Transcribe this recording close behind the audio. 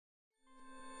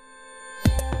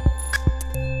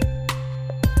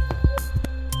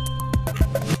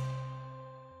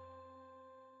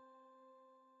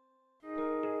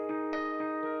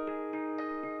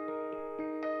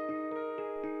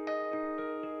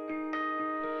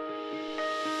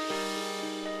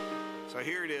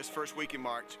here it is, first week in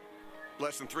March.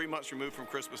 Less than 3 months removed from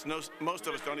Christmas. Most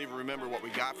of us don't even remember what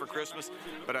we got for Christmas,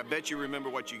 but I bet you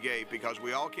remember what you gave, because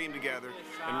we all came together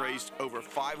and raised over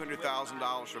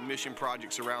 $500,000 for mission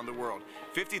projects around the world.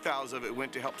 50,000 of it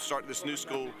went to help start this new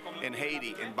school in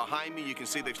Haiti, and behind me you can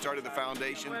see they've started the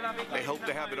foundation. They hope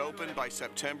to have it open by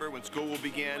September when school will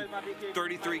begin.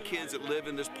 33 kids that live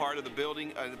in this part of the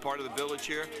building, part of the village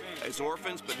here, as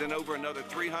orphans, but then over another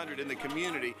 300 in the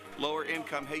community, lower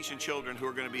income Haitian children who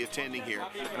are going to be attending here.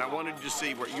 And I wanted to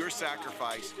see what your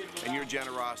sacrifice and your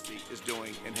generosity is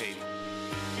doing in Haiti.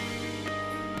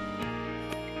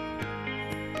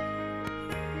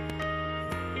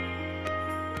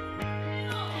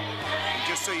 And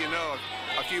just so you know,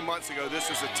 a few months ago, this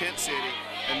was a tent city,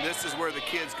 and this is where the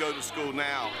kids go to school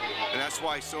now. And that's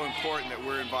why it's so important that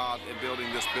we're involved in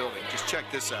building this building. Just check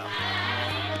this out.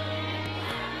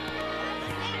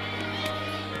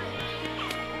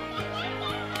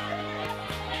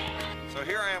 So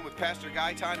here I am with Pastor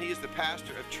Gaitan. He is the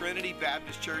pastor of Trinity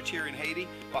Baptist Church here in Haiti.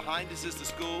 Behind us is the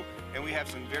school, and we have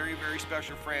some very, very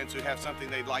special friends who have something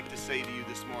they'd like to say to you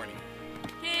this morning.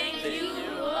 Thank you,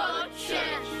 Lord Church.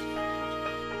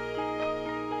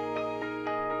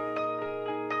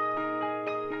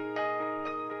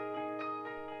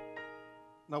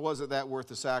 Now, wasn't that worth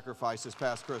the sacrifice this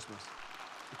past Christmas?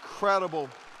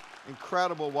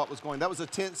 Incredible what was going on. That was a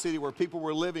tent city where people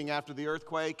were living after the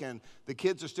earthquake, and the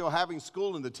kids are still having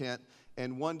school in the tent.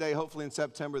 And one day, hopefully in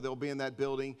September, they'll be in that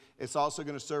building. It's also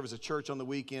going to serve as a church on the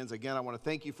weekends. Again, I want to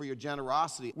thank you for your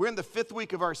generosity. We're in the 5th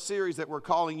week of our series that we're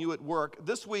calling You at Work.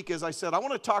 This week, as I said, I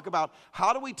want to talk about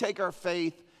how do we take our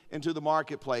faith into the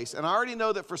marketplace. And I already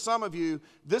know that for some of you,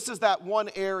 this is that one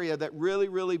area that really,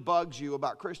 really bugs you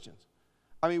about Christians.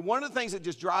 I mean, one of the things that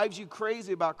just drives you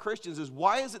crazy about Christians is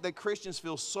why is it that Christians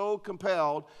feel so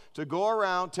compelled to go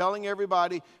around telling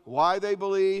everybody why they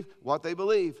believe what they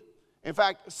believe? In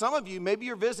fact, some of you, maybe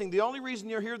you're visiting, the only reason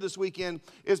you're here this weekend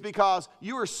is because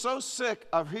you are so sick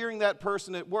of hearing that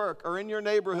person at work or in your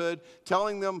neighborhood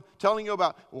telling you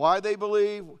about why they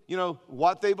believe,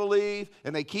 what they believe,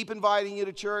 and they keep inviting you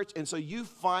to church, and so you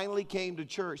finally came to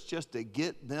church just to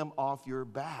get them off your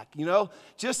back,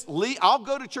 Just leave. I'll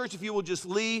go to church if you will just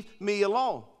leave me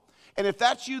alone. And if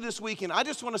that's you this weekend, I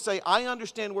just want to say I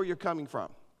understand where you're coming from,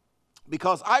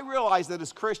 because I realize that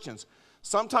as Christians,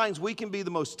 sometimes we can be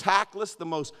the most tactless, the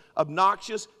most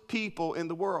obnoxious people in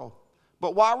the world.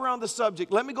 But while we're on the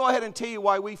subject, let me go ahead and tell you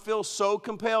why we feel so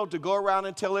compelled to go around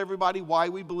and tell everybody why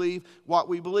we believe what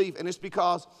we believe. And it's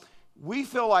because we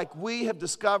feel like we have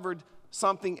discovered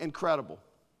something incredible,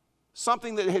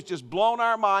 something that has just blown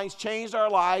our minds, changed our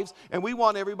lives, and we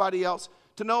want everybody else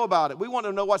to know about it. We want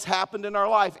to know what's happened in our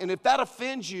life. And if that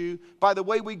offends you by the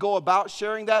way we go about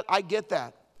sharing that, I get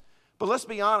that. But let's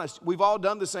be honest, we've all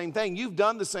done the same thing. You've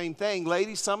done the same thing.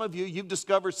 Ladies, some of you, you've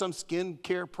discovered some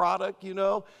skincare product,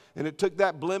 and it took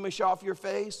that blemish off your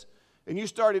face. And you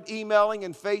started emailing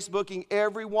and Facebooking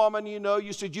every woman you know.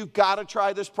 You said, you've got to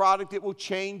try this product. It will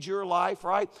change your life,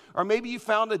 right? Or maybe you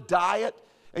found a diet,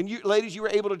 and ladies, you were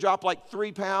able to drop like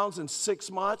 3 pounds in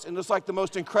 6 months, and it's like the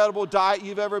most incredible diet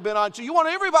you've ever been on. So you want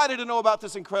everybody to know about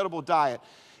this incredible diet.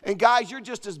 And guys, you're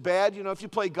just as bad. If you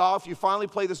play golf, you finally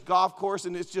play this golf course,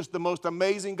 and it's just the most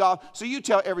amazing golf. So you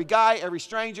tell every guy, every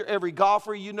stranger, every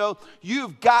golfer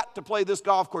you've got to play this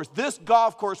golf course. This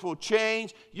golf course will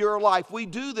change your life. We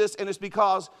do this, and it's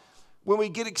because when we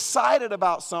get excited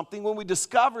about something, when we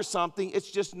discover something, it's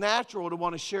just natural to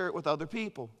want to share it with other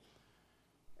people.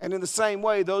 And in the same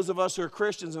way, those of us who are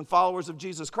Christians and followers of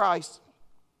Jesus Christ,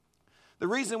 the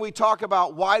reason we talk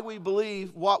about why we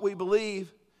believe what we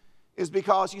believe is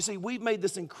because, you see, we've made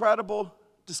this incredible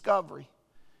discovery.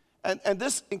 And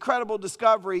this incredible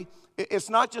discovery, it's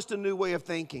not just a new way of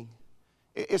thinking.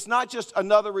 It's not just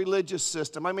another religious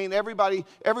system. I mean,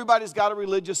 everybody's got a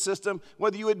religious system.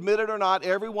 Whether you admit it or not,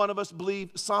 every one of us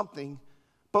believes something.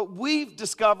 But we've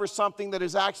discovered something that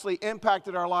has actually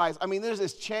impacted our lives. I mean, this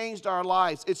has changed our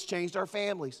lives. It's changed our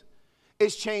families.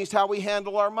 It's changed how we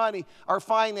handle our money, our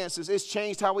finances. It's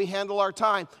changed how we handle our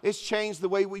time. It's changed the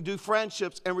way we do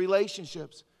friendships and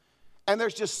relationships. And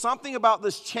there's just something about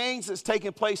this change that's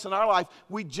taking place in our life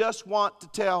we just want to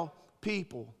tell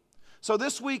people. So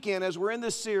this weekend, as we're in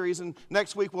this series, and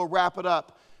next week we'll wrap it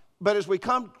up, but as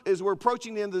we're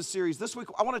approaching the end of the series, this week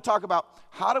I want to talk about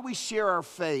how do we share our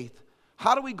faith.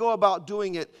 How do we go about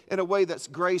doing it in a way that's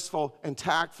graceful and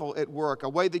tactful at work, a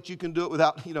way that you can do it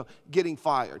without, getting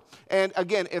fired? And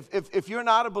again, if you're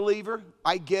not a believer,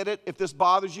 I get it. If this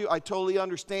bothers you, I totally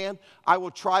understand. I will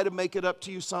try to make it up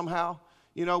to you somehow.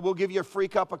 You know, we'll give you a free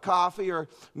cup of coffee, or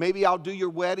maybe I'll do your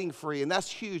wedding free. And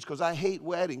that's huge because I hate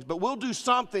weddings. But we'll do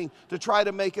something to try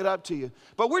to make it up to you.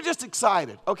 But we're just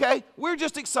excited, okay? We're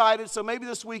just excited. So maybe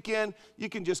this weekend you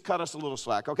can just cut us a little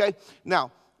slack, okay?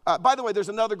 Now, by the way, there's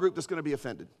another group that's going to be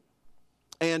offended.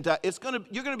 And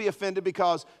you're going to be offended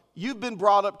because you've been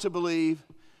brought up to believe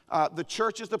the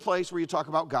church is the place where you talk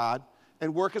about God,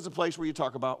 and work is a place where you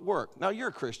talk about work. Now, you're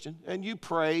a Christian, and you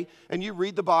pray, and you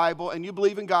read the Bible, and you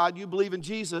believe in God, you believe in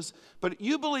Jesus, but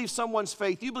you believe someone's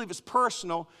faith, you believe it's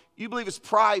personal, you believe it's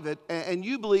private, and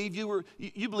you believe you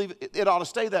believe it ought to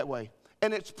stay that way.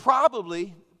 And it's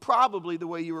probably the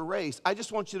way you were raised. I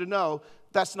just want you to know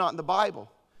that's not in the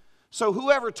Bible. So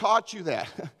whoever taught you that,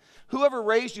 whoever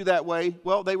raised you that way,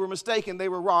 well, they were mistaken, they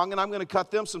were wrong, and I'm going to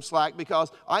cut them some slack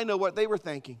because I know what they were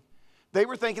thinking. They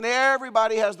were thinking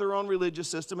everybody has their own religious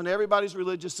system, and everybody's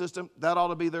religious system, that ought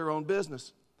to be their own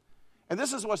business. And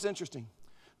this is what's interesting.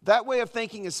 That way of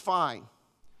thinking is fine,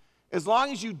 as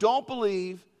long as you don't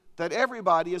believe that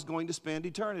everybody is going to spend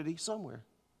eternity somewhere.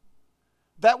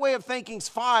 That way of thinking is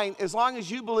fine, as long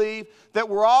as you believe that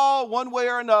we're all, one way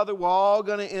or another, we're all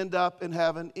going to end up in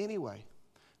heaven anyway.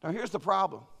 Now, here's the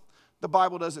problem. The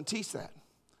Bible doesn't teach that.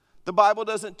 The Bible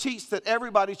doesn't teach that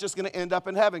everybody's just going to end up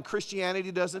in heaven.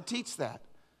 Christianity doesn't teach that.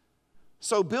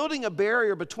 So building a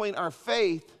barrier between our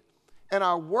faith and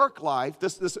our work life,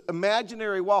 this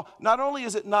imaginary wall, not only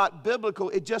is it not biblical,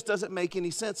 it just doesn't make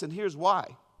any sense, and here's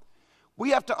why.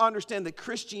 We have to understand that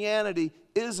Christianity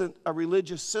isn't a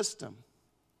religious system.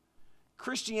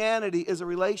 Christianity is a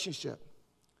relationship.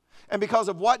 And because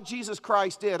of what Jesus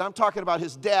Christ did, I'm talking about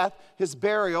his death, his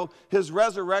burial, his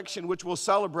resurrection, which we'll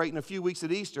celebrate in a few weeks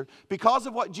at Easter. Because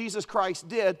of what Jesus Christ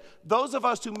did, those of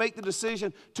us who make the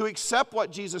decision to accept what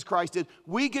Jesus Christ did,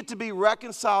 we get to be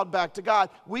reconciled back to God.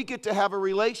 We get to have a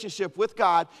relationship with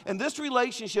God. And this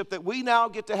relationship that we now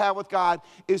get to have with God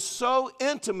is so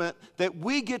intimate that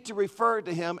we get to refer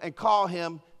to him and call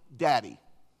him Daddy.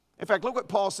 In fact, look what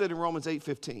Paul said in Romans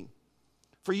 8:15.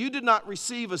 For you did not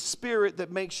receive a spirit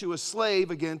that makes you a slave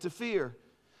again to fear,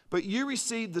 but you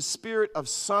received the spirit of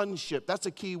sonship. That's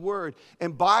a key word.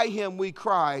 And by him we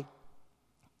cry,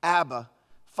 Abba,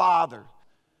 Father.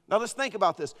 Now let's think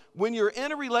about this. When you're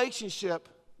in a relationship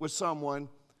with someone,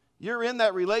 you're in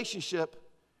that relationship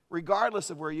regardless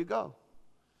of where you go.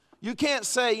 You can't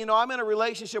say, I'm in a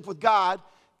relationship with God,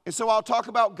 and so I'll talk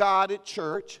about God at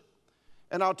church,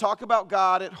 and I'll talk about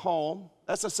God at home.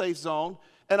 That's a safe zone.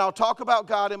 And I'll talk about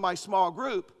God in my small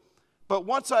group, but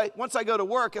once I go to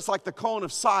work, it's like the cone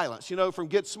of silence, from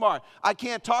Get Smart. I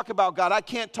can't talk about God. I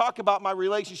can't talk about my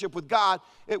relationship with God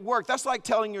at work. That's like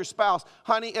telling your spouse,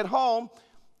 honey, at home,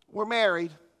 we're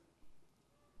married.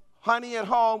 Honey, at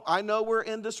home, I know we're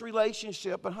in this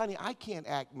relationship, but honey, I can't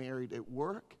act married at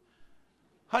work.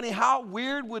 Honey, how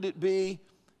weird would it be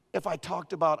if I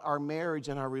talked about our marriage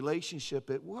and our relationship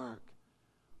at work?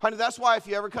 Honey, that's why if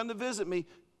you ever come to visit me,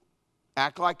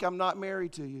 act like I'm not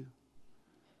married to you.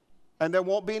 And there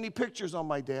won't be any pictures on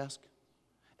my desk.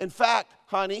 In fact,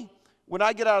 honey, when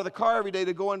I get out of the car every day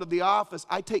to go into the office,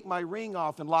 I take my ring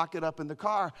off and lock it up in the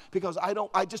car because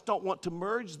I just don't want to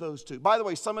merge those two. By the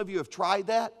way, some of you have tried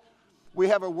that. We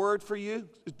have a word for you,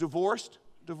 divorced.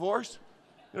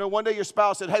 One day your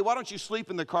spouse said, hey, why don't you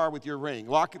sleep in the car with your ring?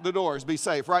 Lock the doors, be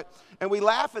safe, right? And we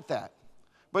laugh at that.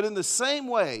 But in the same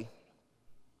way,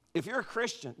 if you're a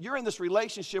Christian, you're in this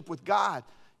relationship with God.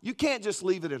 You can't just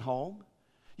leave it at home.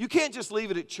 You can't just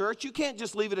leave it at church. You can't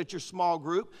just leave it at your small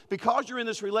group. Because you're in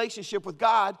this relationship with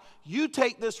God, you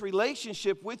take this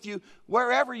relationship with you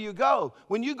wherever you go.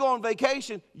 When you go on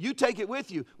vacation, you take it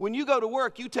with you. When you go to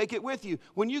work, you take it with you.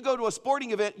 When you go to a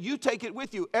sporting event, you take it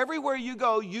with you. Everywhere you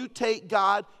go, you take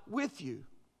God with you.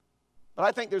 But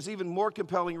I think there's even more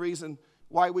compelling reason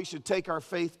why we should take our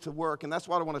faith to work, and that's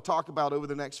what I want to talk about over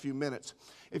the next few minutes.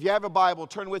 If you have a Bible,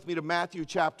 turn with me to Matthew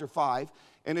chapter 5.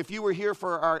 And if you were here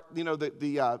for our,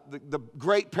 the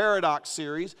Great Paradox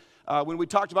series, when we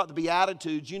talked about the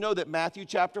Beatitudes, you know that Matthew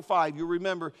chapter 5, you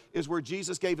remember, is where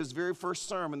Jesus gave his very first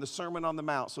sermon, the Sermon on the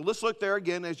Mount. So let's look there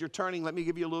again. As you're turning, let me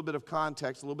give you a little bit of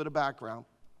context, a little bit of background.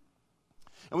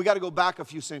 And we got to go back a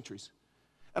few centuries.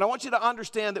 And I want you to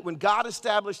understand that when God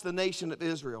established the nation of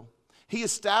Israel, he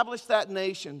established that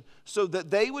nation so that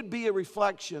they would be a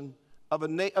reflection of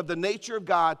the nature of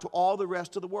God to all the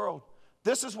rest of the world.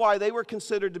 This is why they were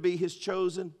considered to be his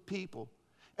chosen people.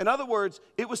 In other words,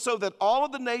 it was so that all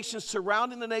of the nations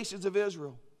surrounding the nations of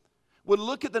Israel would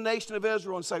look at the nation of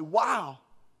Israel and say, wow,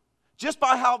 just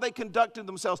by how they conducted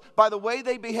themselves, by the way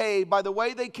they behaved, by the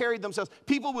way they carried themselves,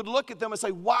 people would look at them and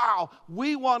say, wow,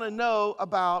 we want to know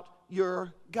about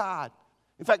your God.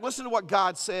 In fact, listen to what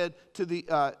God said to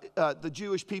the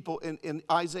Jewish people in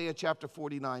Isaiah chapter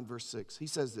 49, verse 6. He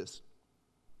says this,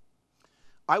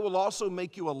 I will also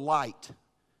make you a light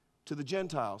to the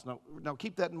Gentiles. Now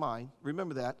keep that in mind.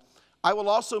 Remember that. I will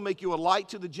also make you a light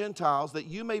to the Gentiles that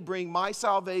you may bring my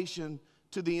salvation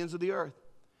to the ends of the earth.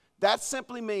 That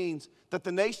simply means that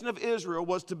the nation of Israel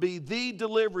was to be the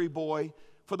delivery boy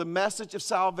for the message of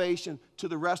salvation to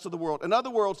the rest of the world. In other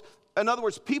words,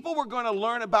 people were going to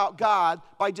learn about God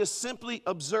by just simply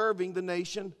observing the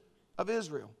nation of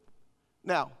Israel.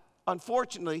 Now,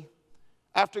 unfortunately,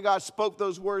 after God spoke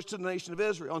those words to the nation of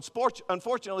Israel,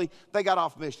 unfortunately, they got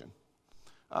off mission.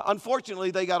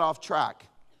 Unfortunately, they got off track.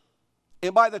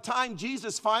 And by the time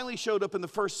Jesus finally showed up in the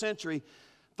first century,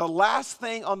 the last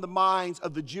thing on the minds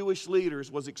of the Jewish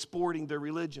leaders was exporting their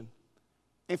religion.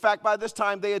 In fact, by this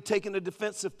time, they had taken a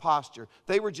defensive posture.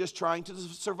 They were just trying to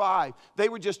survive. They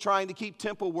were just trying to keep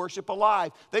temple worship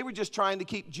alive. They were just trying to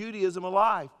keep Judaism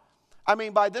alive. I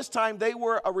mean, by this time, they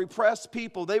were a repressed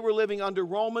people. They were living under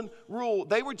Roman rule.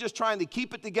 They were just trying to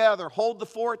keep it together, hold the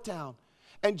fort down.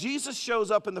 And Jesus shows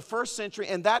up in the first century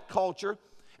in that culture,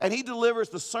 and he delivers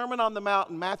the Sermon on the Mount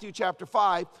in Matthew chapter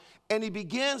 5, and he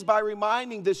begins by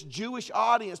reminding this Jewish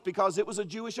audience, because it was a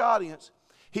Jewish audience,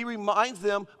 he reminds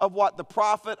them of what the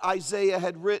prophet Isaiah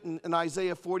had written in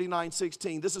Isaiah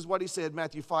 49:16. This is what he said,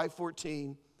 Matthew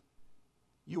 5:14,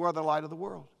 you are the light of the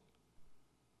world.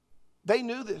 They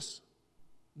knew this.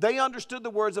 They understood the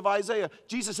words of Isaiah.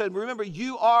 Jesus said, remember,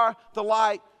 you are the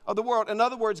light of the world. In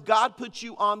other words, God put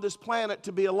you on this planet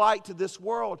to be a light to this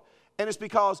world. And it's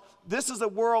because this is a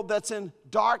world that's in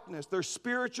darkness. There's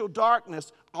spiritual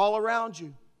darkness all around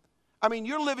you. I mean,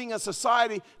 you're living in a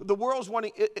society, the world's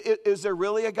wanting, is there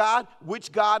really a God?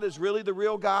 Which God is really the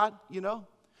real God, you know?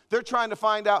 They're trying to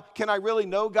find out, can I really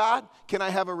know God? Can I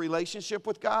have a relationship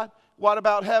with God? What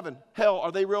about heaven? Hell,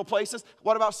 are they real places?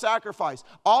 What about sacrifice?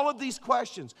 All of these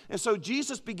questions. And so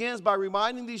Jesus begins by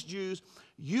reminding these Jews,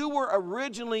 you were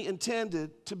originally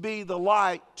intended to be the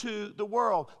light to the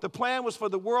world. The plan was for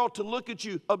the world to look at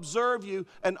you, observe you,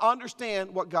 and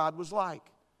understand what God was like.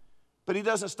 But he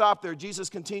doesn't stop there. Jesus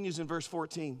continues in verse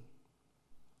 14.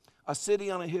 A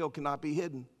city on a hill cannot be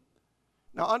hidden.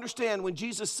 Now understand, when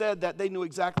Jesus said that, they knew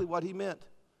exactly what he meant.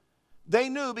 They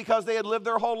knew, because they had lived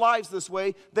their whole lives this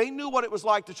way, they knew what it was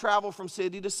like to travel from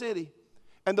city to city.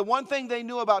 And the one thing they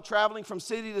knew about traveling from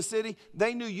city to city,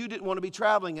 they knew you didn't want to be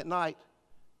traveling at night.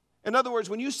 In other words,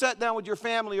 when you sat down with your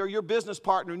family or your business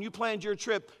partner and you planned your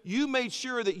trip, you made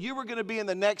sure that you were going to be in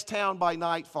the next town by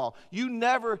nightfall. You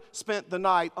never spent the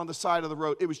night on the side of the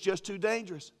road. It was just too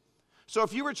dangerous. So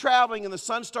if you were traveling and the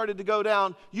sun started to go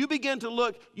down, you begin to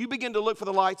look for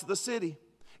the lights of the city.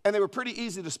 And they were pretty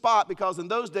easy to spot, because in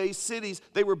those days, cities,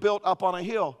 they were built up on a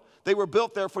hill. They were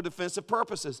built there for defensive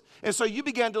purposes. And so you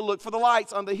began to look for the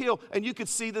lights on the hill, and you could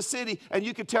see the city, and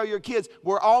you could tell your kids,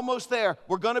 we're almost there.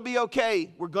 We're going to be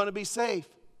okay. We're going to be safe.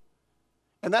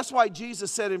 And that's why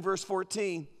Jesus said in verse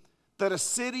 14 that a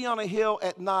city on a hill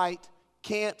at night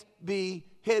can't be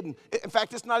hidden. In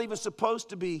fact, it's not even supposed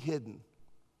to be hidden.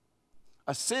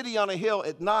 A city on a hill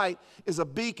at night is a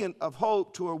beacon of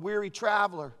hope to a weary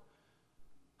traveler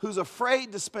who's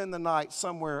afraid to spend the night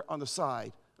somewhere on the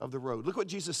side of the road. Look what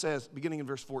Jesus says, beginning in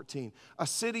verse 14. A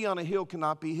city on a hill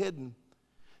cannot be hidden.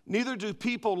 Neither do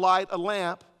people light a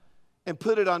lamp and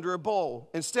put it under a bowl.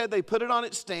 Instead, they put it on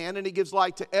its stand, and it gives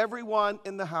light to everyone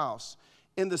in the house.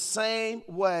 In the same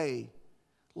way,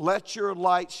 let your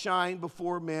light shine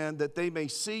before men, that they may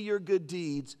see your good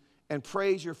deeds and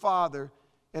praise your Father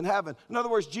in heaven. In other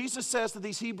words, Jesus says to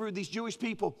these Jewish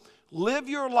people, live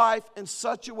your life in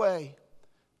such a way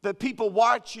that people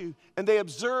watch you and they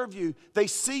observe you. They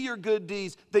see your good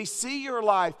deeds. They see your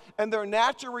life. And their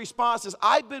natural response is,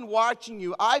 I've been watching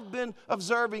you. I've been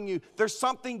observing you. There's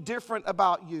something different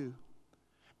about you.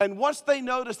 And once they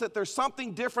notice that there's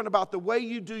something different about the way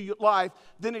you do your life,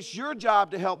 then it's your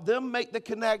job to help them make the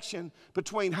connection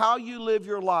between how you live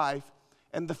your life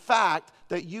and the fact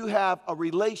that you have a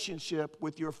relationship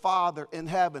with your Father in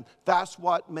heaven. That's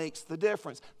what makes the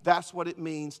difference. That's what it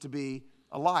means to be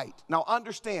a light. Now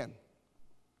understand,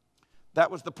 that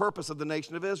was the purpose of the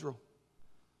nation of Israel.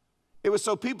 It was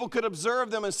so people could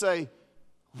observe them and say,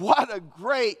 what a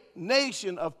great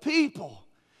nation of people.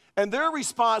 And their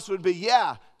response would be,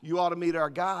 yeah, you ought to meet our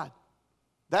God.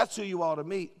 That's who you ought to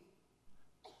meet.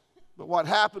 But what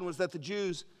happened was that the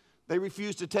Jews, they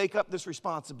refused to take up this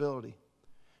responsibility.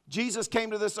 Jesus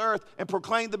came to this earth and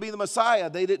proclaimed to be the Messiah.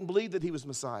 They didn't believe that he was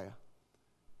Messiah.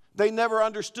 They never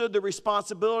understood the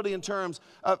responsibility in terms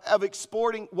of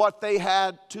exporting what they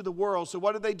had to the world. So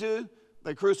what did they do?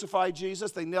 They crucified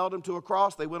Jesus. They nailed him to a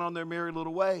cross. They went on their merry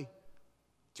little way.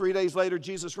 3 days later,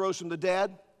 Jesus rose from the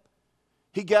dead.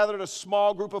 He gathered a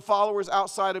small group of followers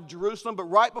outside of Jerusalem, but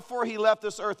right before he left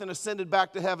this earth and ascended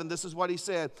back to heaven, this is what he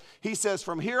said. He says,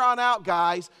 from here on out,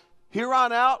 guys, here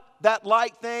on out, that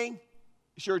light thing,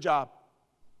 it's your job.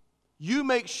 You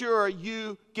make sure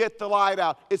you get the light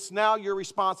out. It's now your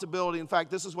responsibility. In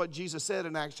fact, this is what Jesus said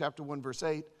in Acts chapter 1, verse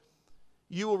 8.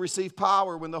 You will receive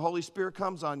power when the Holy Spirit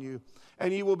comes on you,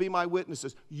 and you will be my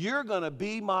witnesses. You're going to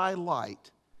be my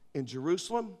light in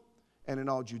Jerusalem and in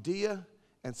all Judea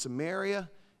and Samaria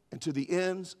and to the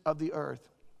ends of the earth.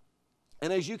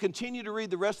 And as you continue to read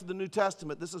the rest of the New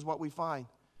Testament, this is what we find.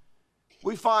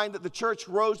 We find that the church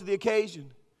rose to the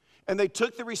occasion, and they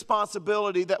took the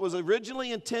responsibility that was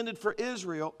originally intended for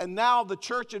Israel, and now the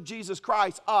church of Jesus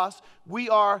Christ, us, we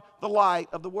are the light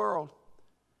of the world.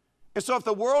 And so if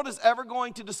the world is ever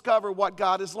going to discover what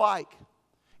God is like,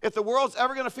 if the world's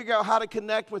ever going to figure out how to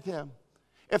connect with Him,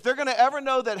 if they're going to ever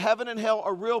know that heaven and hell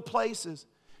are real places,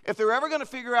 if they're ever going to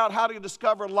figure out how to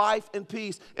discover life and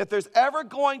peace, if there's ever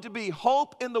going to be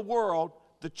hope in the world,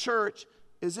 the church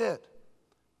is it.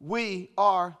 We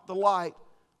are the light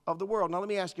of the world. Now let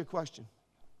me ask you a question.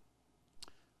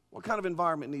 What kind of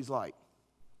environment needs light?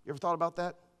 You ever thought about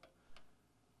that?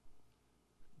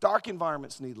 Dark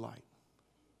environments need light.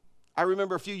 I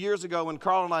remember a few years ago when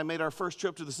Carl and I made our first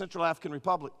trip to the Central African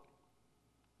Republic.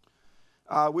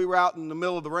 We were out in the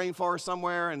middle of the rainforest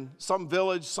somewhere, in some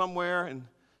village somewhere, and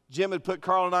Jim had put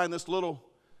Carl and I in this little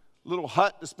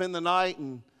hut to spend the night,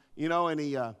 and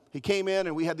he came in,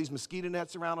 and we had these mosquito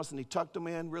nets around us, and he tucked them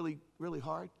in really, really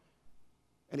hard,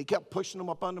 and he kept pushing them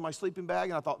up under my sleeping bag,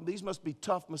 and I thought, these must be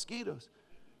tough mosquitoes.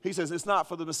 He says, it's not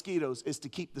for the mosquitoes, it's to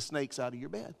keep the snakes out of your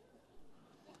bed.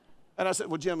 And I said,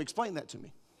 well, Jim, explain that to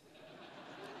me.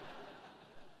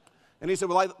 And he said,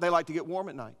 well, they like to get warm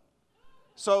at night.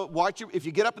 So if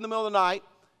you get up in the middle of the night,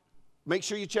 make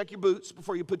sure you check your boots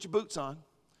before you put your boots on.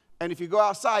 And if you go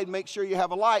outside, make sure you have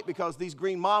a light, because these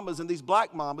green mambas and these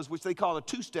black mambas, which they call a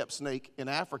two-step snake in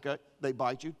Africa, they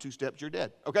bite you, 2 steps, you're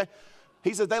dead, okay?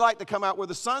 He says they like to come out where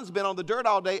the sun's been on the dirt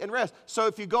all day and rest. So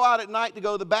if you go out at night to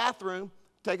go to the bathroom,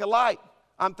 take a light.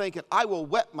 I'm thinking, I will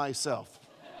wet myself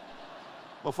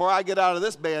before I get out of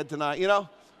this bed tonight,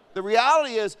 The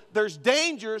reality is there's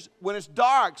dangers when it's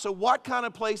dark. So what kind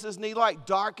of places need light?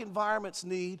 Dark environments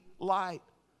need light.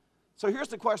 So here's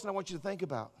the question I want you to think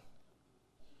about.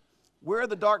 Where are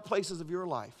the dark places of your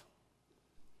life?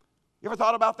 You ever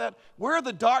thought about that? Where are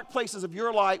the dark places of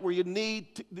your life where you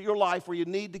need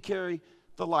to carry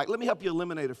the light? Let me help you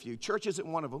eliminate a few. Church isn't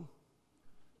one of them.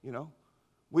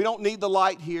 We don't need the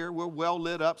light here. We're well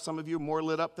lit up. Some of you are more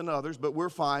lit up than others, but we're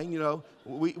fine.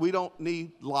 We don't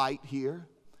need light here.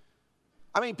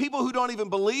 I mean, people who don't even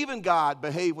believe in God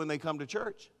behave when they come to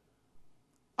church.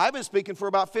 I've been speaking for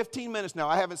about 15 minutes now.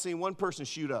 I haven't seen one person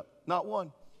shoot up. Not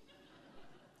one.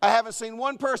 I haven't seen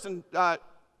one person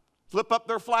flip up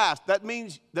their flask. That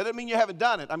doesn't mean you haven't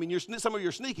done it. I mean, some of you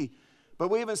are sneaky. But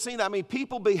we haven't seen that. I mean,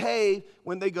 people behave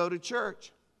when they go to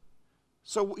church.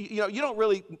 So, you don't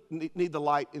really need the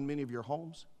light in many of your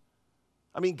homes.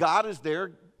 I mean, God is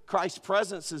there. Christ's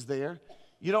presence is there.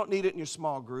 You don't need it in your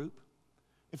small group.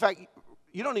 In fact,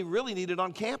 you don't even really need it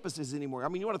on campuses anymore. I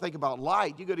mean, you want to think about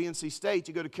light. You go to NC State,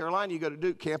 you go to Carolina, you go to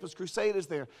Duke. Campus Crusade is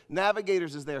there.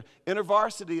 Navigators is there.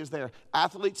 InterVarsity is there.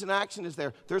 Athletes in Action is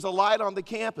there. There's a light on the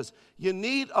campus. You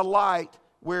need a light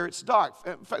where it's dark.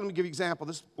 In fact, let me give you an example.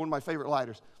 This is one of my favorite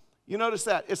lighters. You notice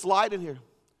that? It's light in here.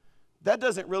 That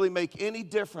doesn't really make any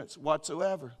difference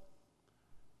whatsoever.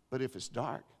 But if it's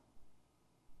dark,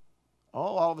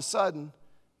 all of a sudden,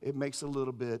 it makes a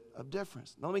little bit of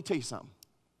difference. Now, let me tell you something.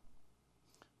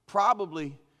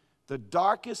 Probably the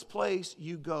darkest place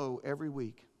you go every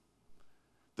week,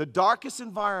 the darkest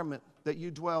environment that you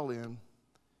dwell in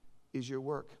is your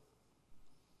work.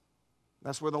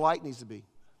 That's where the light needs to be.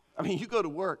 I mean, you go to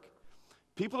work.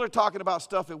 People are talking about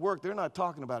stuff at work they're not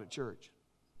talking about at church.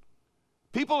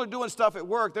 People are doing stuff at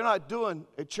work they're not doing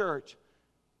at church.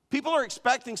 People are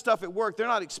expecting stuff at work they're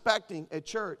not expecting at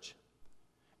church.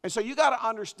 And so you got to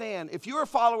understand, if you're a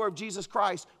follower of Jesus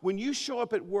Christ, when you show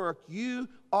up at work, you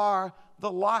are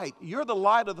the light. You're the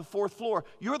light of the 4th floor.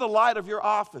 You're the light of your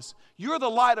office. You're the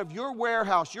light of your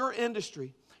warehouse, your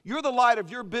industry. You're the light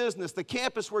of your business, the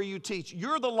campus where you teach.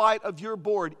 You're the light of your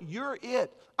board. You're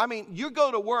it. I mean, you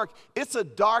go to work, it's a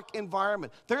dark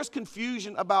environment. There's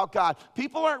confusion about God.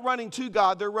 People aren't running to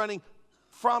God, they're running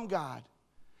from God.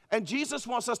 And Jesus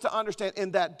wants us to understand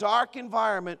in that dark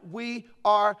environment, we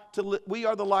are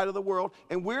the light of the world,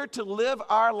 and we're to live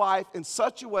our life in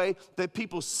such a way that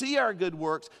people see our good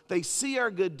works, they see our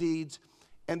good deeds,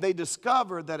 and they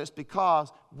discover that it's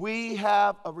because we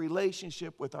have a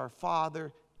relationship with our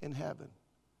Father in heaven.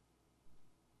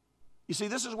 You see,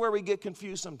 this is where we get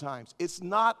confused sometimes. It's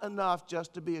not enough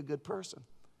just to be a good person.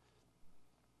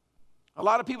 A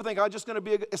lot of people think, I'm just going to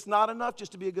be it's not enough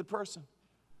just to be a good person.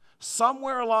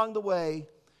 Somewhere along the way,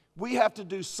 we have to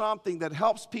do something that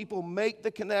helps people make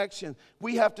the connection.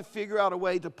 We have to figure out a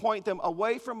way to point them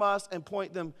away from us and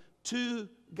point them to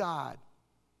God.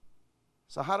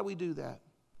 So how do we do that?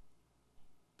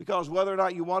 Because whether or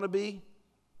not you want to be,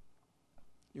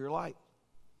 you're a light.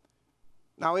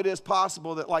 Now, it is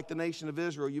possible that like the nation of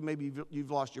Israel, you've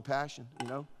lost your passion, you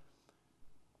know.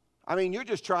 I mean, you're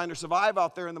just trying to survive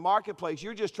out there in the marketplace.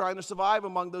 You're just trying to survive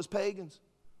among those pagans.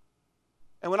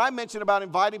 And when I mention about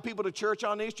inviting people to church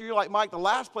on Easter, you're like, Mike, the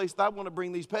last place that I want to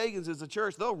bring these pagans is the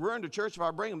church. They'll ruin the church if I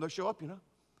bring them. They'll show up, you know.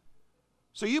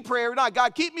 So you pray every night,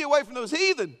 God, keep me away from those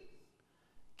heathen.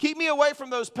 Keep me away from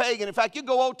those pagan. In fact, you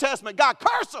go Old Testament, God,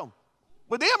 curse them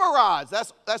with hemorrhoids.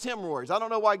 That's hemorrhoids. I don't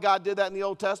know why God did that in the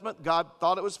Old Testament. God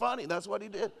thought it was funny. That's what he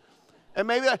did. And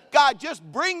maybe, God, just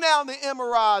bring down the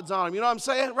hemorrhoids on them. You know what I'm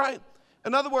saying, right?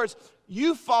 In other words,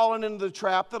 you've fallen into the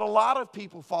trap that a lot of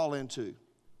people fall into.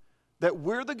 That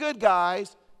we're the good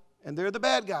guys and they're the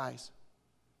bad guys.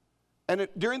 And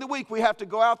during the week, we have to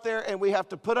go out there and we have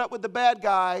to put up with the bad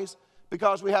guys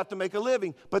because we have to make a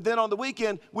living. But then on the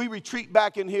weekend, we retreat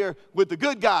back in here with the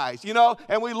good guys, you know?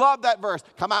 And we love that verse.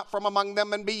 Come out from among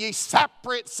them and be ye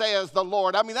separate, says the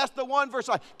Lord. I mean, that's the one verse.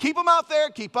 Keep them out there,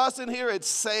 keep us in here. It's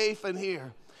safe in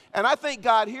here. And I think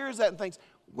God hears that and thinks,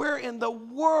 where in the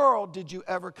world did you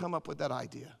ever come up with that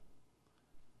idea?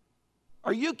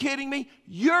 Are you kidding me?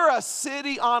 You're a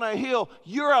city on a hill.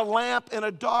 You're a lamp in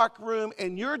a dark room,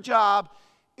 and your job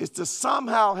is to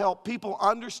somehow help people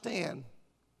understand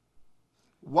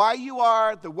why you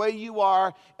are the way you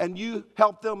are, and you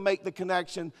help them make the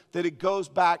connection that it goes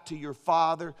back to your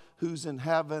Father who's in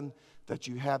heaven, that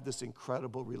you have this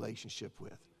incredible relationship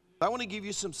with. I want to give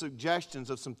you some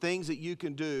suggestions of some things that you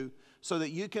can do so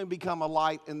that you can become a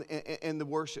light in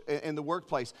the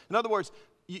workplace. In other words,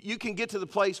 you can get to the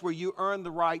place where you earn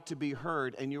the right to be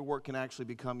heard and your work can actually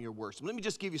become your worst. Let me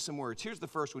just give you some words. Here's the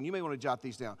first one. You may want to jot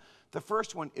these down. The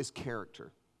first one is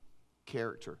character.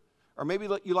 Character. Or maybe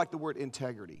you like the word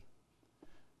integrity.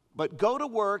 But go to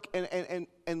work and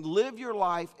live your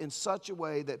life in such a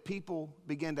way that people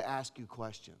begin to ask you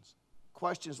questions.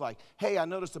 Questions like, hey, I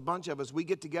noticed a bunch of us, we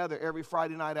get together every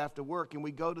Friday night after work and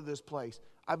we go to this place.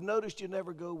 I've noticed you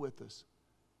never go with us.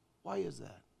 Why is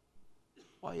that?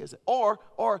 Why is it? Or,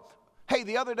 hey,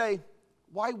 the other day,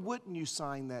 why wouldn't you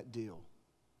sign that deal?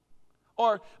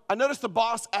 Or, I noticed the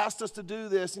boss asked us to do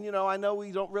this, and I know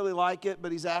we don't really like it,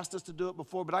 but he's asked us to do it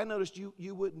before, but I noticed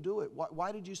you wouldn't do it.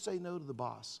 Why did you say no to the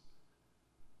boss?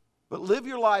 But live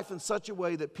your life in such a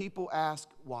way that people ask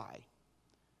why.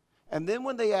 And then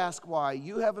when they ask why,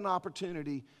 you have an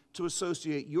opportunity to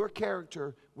associate your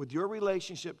character with your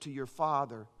relationship to your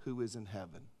Father who is in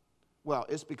heaven. Well,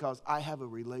 it's because I have a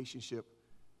relationship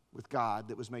with God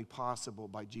that was made possible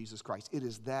by Jesus Christ. It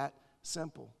is that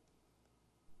simple.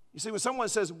 You see, when someone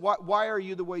says, why are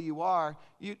you the way you are,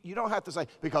 you don't have to say,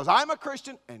 because I'm a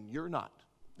Christian and you're not.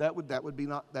 That wouldn't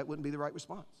be the right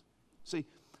response. See,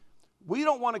 we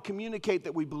don't want to communicate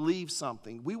that we believe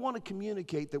something. We want to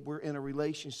communicate that we're in a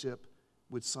relationship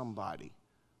with somebody.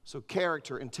 So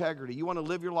character, integrity. You want to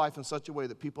live your life in such a way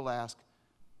that people ask,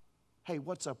 hey,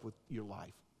 what's up with your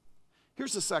life?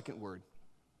 Here's the second word,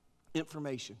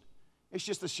 information. It's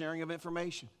just the sharing of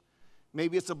information.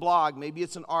 Maybe it's a blog, maybe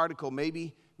it's an article,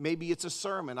 maybe it's a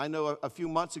sermon. I know a few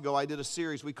months ago I did a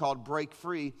series we called Break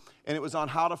Free, and it was on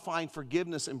how to find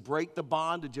forgiveness and break the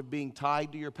bondage of being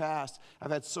tied to your past.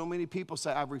 I've had so many people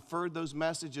say, I've referred those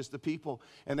messages to people,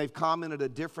 and they've commented a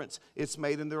difference it's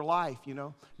made in their life,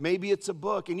 Maybe it's a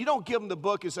book, and you don't give them the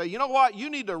book and say, you know what, you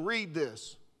need to read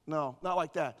this. No, not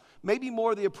like that. Maybe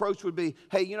more the approach would be,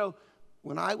 hey,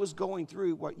 when I was going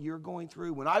through what you're going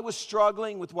through, when I was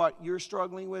struggling with what you're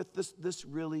struggling with, this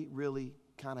really, really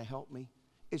kind of helped me.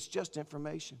 It's just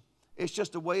information. It's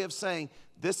just a way of saying,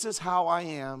 this is how I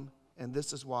am, and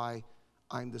this is why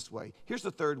I'm this way. Here's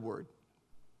the third word,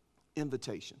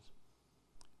 invitations.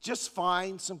 Just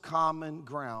find some common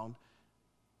ground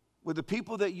with the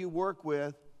people that you work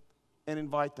with and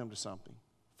invite them to something.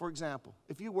 For example,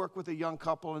 if you work with a young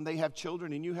couple and they have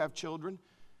children and you have children,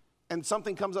 and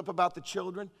something comes up about the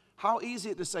children, how easy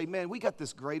it is to say, man, we got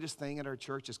this greatest thing at our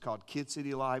church. It's called Kid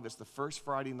City Live. It's the first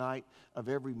Friday night of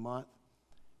every month.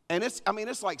 And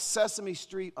it's like Sesame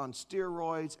Street on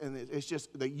steroids, and it's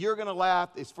just that you're going to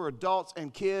laugh. It's for adults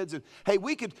and kids. And hey,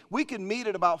 we could meet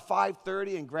at about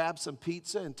 5:30 and grab some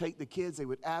pizza and take the kids. They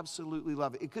would absolutely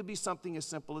love it. It could be something as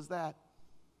simple as that.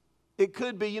 It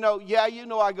could be,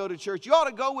 I go to church. You ought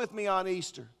to go with me on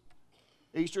Easter.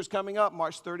 Easter's coming up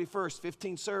March 31st,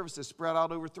 15 services spread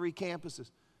out over 3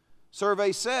 campuses.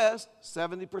 Survey says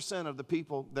 70% of the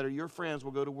people that are your friends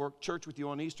will go to church with you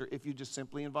on Easter if you just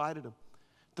simply invited them.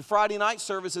 The Friday night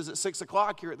services at 6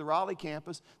 o'clock here at the Raleigh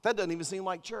campus, that doesn't even seem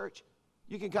like church.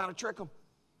 You can kind of trick them.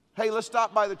 Hey, let's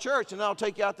stop by the church and I'll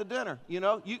take you out to dinner. You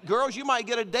know, girls, you might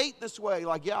get a date this way.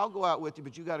 Like, yeah, I'll go out with you,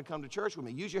 but you got to come to church with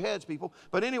me. Use your heads, people.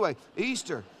 But anyway,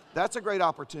 Easter, that's a great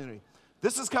opportunity.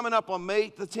 This is coming up on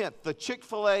May the 10th, the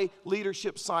Chick-fil-A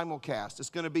Leadership Simulcast. It's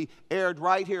going to be aired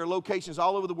right here, locations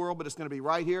all over the world, but it's going to be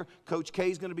right here. Coach K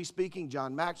is going to be speaking.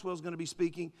 John Maxwell is going to be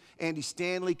speaking. Andy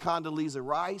Stanley, Condoleezza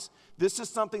Rice. This is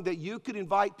something that you could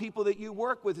invite people that you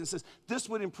work with and says, this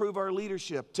would improve our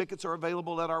leadership. Tickets are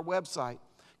available at our website.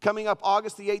 Coming up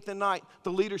August the 8th and 9th,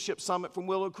 the Leadership Summit from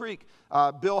Willow Creek.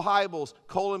 Bill Hybels,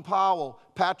 Colin Powell,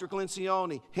 Patrick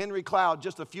Lencioni, Henry Cloud,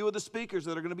 just a few of the speakers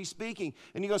that are going to be speaking.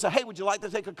 And you're going to say, hey, would you like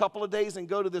to take a couple of days and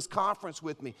go to this conference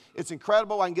with me? It's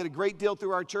incredible. I can get a great deal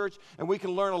through our church, and we can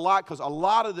learn a lot because a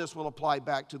lot of this will apply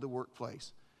back to the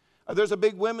workplace. There's a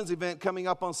big women's event coming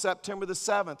up on September the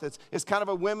 7th. It's kind of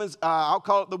a women's, I'll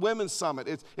call it the Women's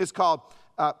Summit. It's called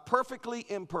Perfectly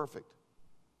Imperfect.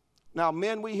 Now,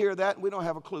 men, we hear that, and we don't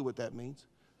have a clue what that means.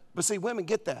 But see, women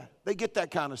get that. They get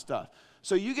that kind of stuff.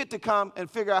 So you get to come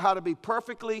and figure out how to be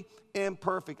perfectly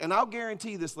imperfect. And I'll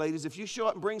guarantee this, ladies, if you show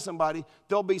up and bring somebody,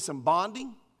 there'll be some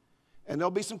bonding and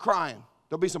there'll be some crying.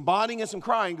 There'll be some bonding and some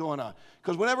crying going on.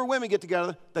 Because whenever women get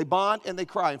together, they bond and they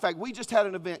cry. In fact, we just had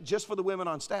an event just for the women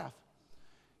on staff.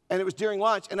 And it was during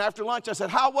lunch. And after lunch, I said,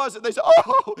 how was it? They said,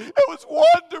 oh, it was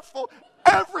wonderful.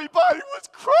 Everybody was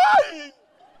crying.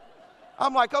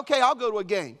 I'm like, okay, I'll go to a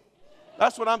game.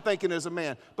 That's what I'm thinking as a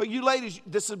man. But you ladies,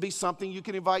 this would be something you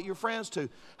can invite your friends to.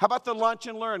 How about the Lunch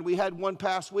and Learn? We had one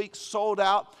past week, sold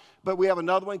out, but we have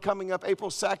another one coming up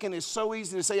April 2nd. It's so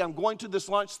easy to say, I'm going to this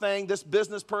lunch thing. This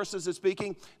business person is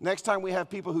speaking. Next time we have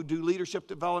people who do leadership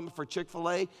development for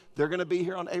Chick-fil-A, they're going to be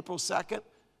here on April 2nd.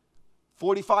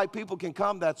 45 people can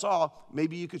come, that's all.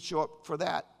 Maybe you could show up for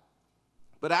that.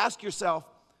 But ask yourself,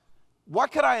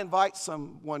 what could I invite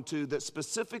someone to that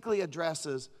specifically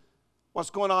addresses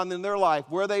what's going on in their life,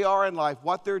 where they are in life,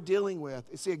 what they're dealing with?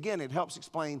 You see, again, it helps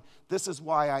explain this is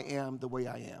why I am the way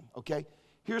I am, okay?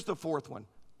 Here's the fourth one,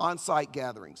 on-site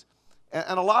gatherings.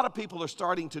 And a lot of people are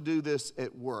starting to do this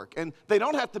at work. And they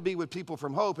don't have to be with people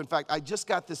from Hope. In fact, I just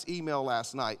got this email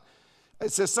last night.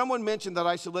 It says, someone mentioned that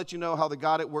I should let you know how the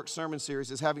God at Work sermon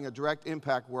series is having a direct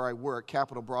impact where I work,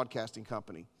 Capital Broadcasting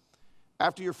Company.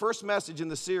 After your first message in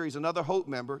the series, another Hope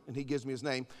member, and he gives me his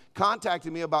name,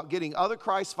 contacted me about getting other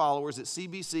Christ followers at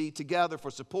CBC together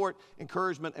for support,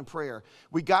 encouragement, and prayer.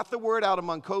 We got the word out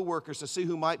among coworkers to see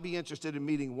who might be interested in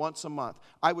meeting once a month.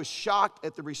 I was shocked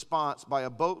at the response by a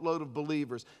boatload of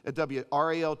believers at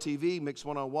WRAL-TV, Mix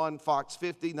 101, Fox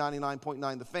 50,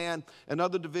 99.9 The Fan, and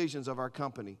other divisions of our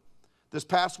company. This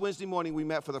past Wednesday morning, we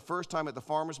met for the first time at the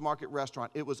Farmers Market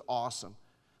restaurant. It was awesome.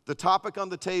 The topic on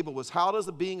the table was, how does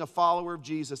being a follower of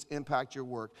Jesus impact your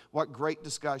work? What great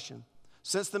discussion.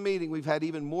 Since the meeting, we've had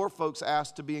even more folks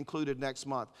asked to be included next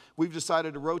month. We've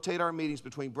decided to rotate our meetings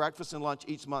between breakfast and lunch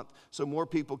each month so more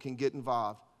people can get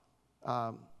involved.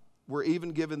 We're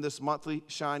even giving this monthly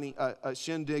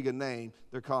shindig a name.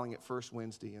 They're calling it First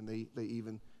Wednesday, and they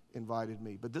even invited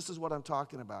me. But this is what I'm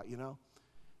talking about, you know.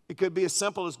 It could be as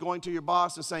simple as going to your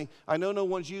boss and saying, I know no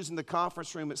one's using the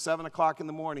conference room at 7 o'clock in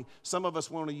the morning. Some of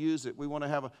us want to use it. We want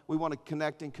to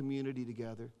connect in community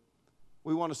together.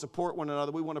 We want to support one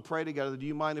another. We want to pray together. Do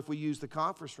you mind if we use the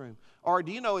conference room? Or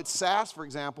do you know at SAS, for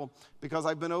example, because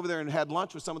I've been over there and had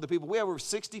lunch with some of the people. We have over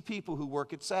 60 people who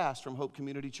work at SAS from Hope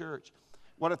Community Church.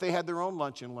 What if they had their own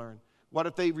lunch and learn? What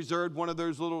if they reserved one of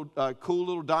those little cool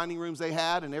little dining rooms they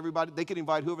had, and everybody, they could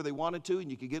invite whoever they wanted to,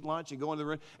 and you could get lunch and go in the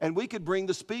room, and we could bring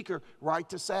the speaker right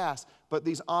to SAS. But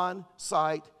these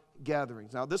on-site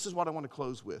gatherings. Now, this is what I want to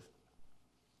close with.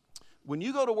 When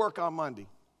you go to work on Monday,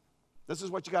 this is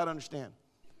what you got to understand.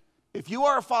 If you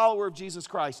are a follower of Jesus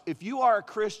Christ, if you are a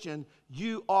Christian,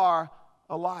 you are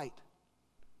a light.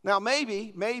 Now,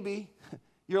 maybe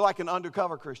you're like an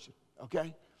undercover Christian,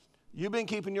 okay? You've been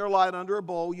keeping your light under a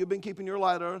bowl. You've been keeping your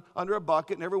light under a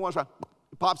bucket, and every once in a while,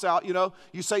 it pops out, you know.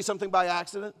 You say something by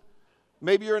accident.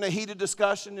 Maybe you're in a heated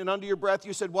discussion, and under your breath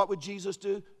you said, what would Jesus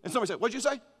do? And somebody said, what'd you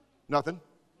say? Nothing.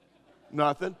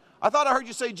 Nothing. I thought I heard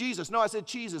you say Jesus. No, I said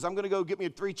cheeses. I'm going to go get me a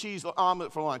 3-cheese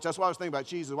omelet for lunch. That's why I was thinking about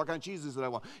cheeses. What kind of cheeses did I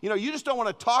want? You know, you just don't want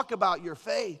to talk about your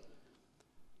faith.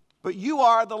 But you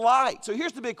are the light. So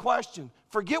here's the big question.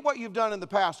 Forget what you've done in the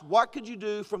past. What could you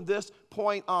do from this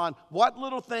point on? What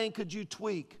little thing could you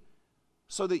tweak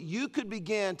so that you could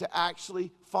begin to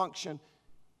actually function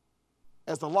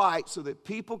as the light so that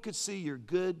people could see your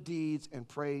good deeds and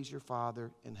praise your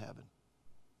Father in heaven.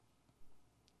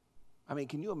 I mean,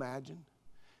 can you imagine?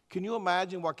 Can you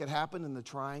imagine what could happen in the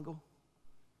triangle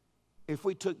if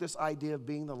we took this idea of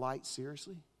being the light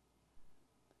seriously?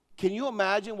 Can you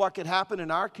imagine what could happen in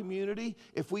our community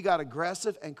if we got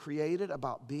aggressive and creative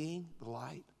about being the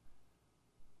light?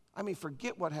 I mean,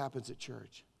 forget what happens at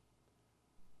church.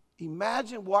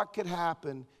 Imagine what could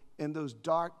happen in those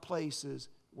dark places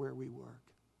where we work.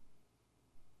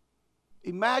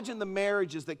 Imagine the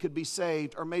marriages that could be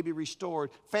saved or maybe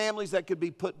restored, families that could be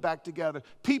put back together,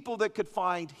 people that could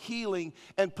find healing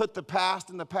and put the past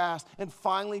in the past and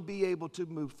finally be able to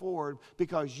move forward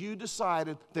because you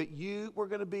decided that you were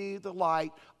going to be the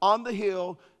light on the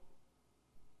hill.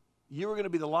 You were going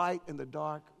to be the light in the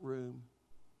dark room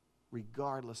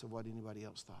regardless of what anybody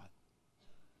else thought.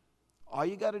 All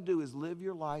you got to do is live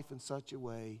your life in such a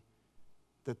way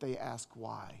that they ask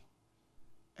why.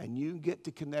 And you get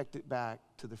to connect it back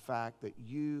to the fact that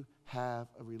you have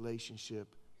a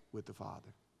relationship with the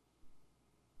Father.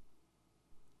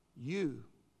 You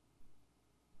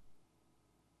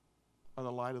are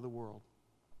the light of the world.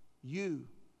 You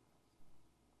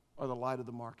are the light of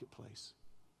the marketplace.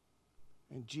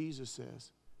 And Jesus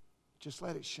says, just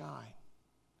let it shine.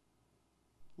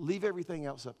 Leave everything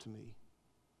else up to me.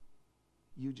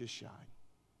 You just shine.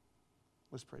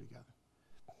 Let's pray together.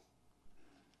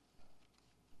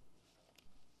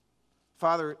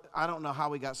 Father, I don't know how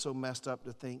we got so messed up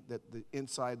to think that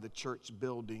inside the church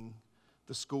building,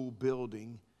 the school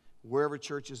building, wherever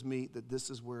churches meet, that this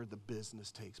is where the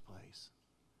business takes place.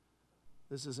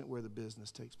 This isn't where the business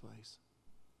takes place.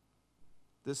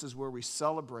 This is where we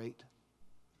celebrate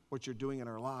what you're doing in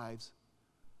our lives.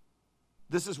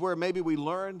 This is where maybe we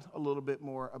learn a little bit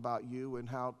more about you and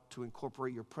how to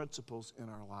incorporate your principles in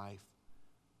our life.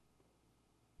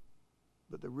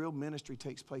 But the real ministry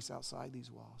takes place outside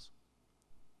these walls.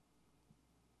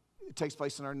 It takes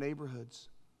place in our neighborhoods,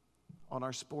 on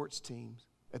our sports teams,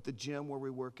 at the gym where we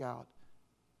work out.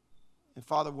 And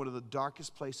Father, one of the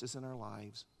darkest places in our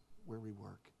lives where we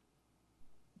work.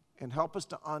 And help us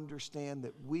to understand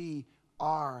that we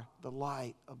are the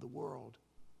light of the world.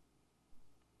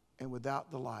 And without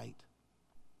the light,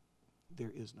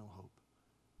 there is no hope.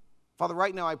 Father,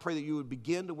 right now I pray that you would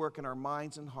begin to work in our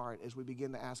minds and heart as we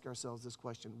begin to ask ourselves this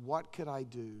question: what could I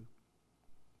do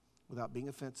without being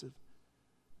offensive,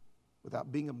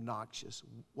 without being obnoxious?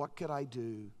 What could I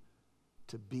do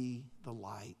to be the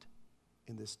light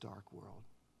in this dark world?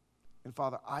 And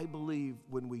Father, I believe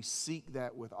when we seek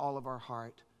that with all of our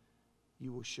heart,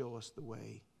 you will show us the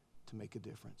way to make a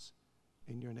difference.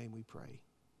 In your name we pray.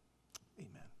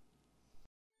 Amen.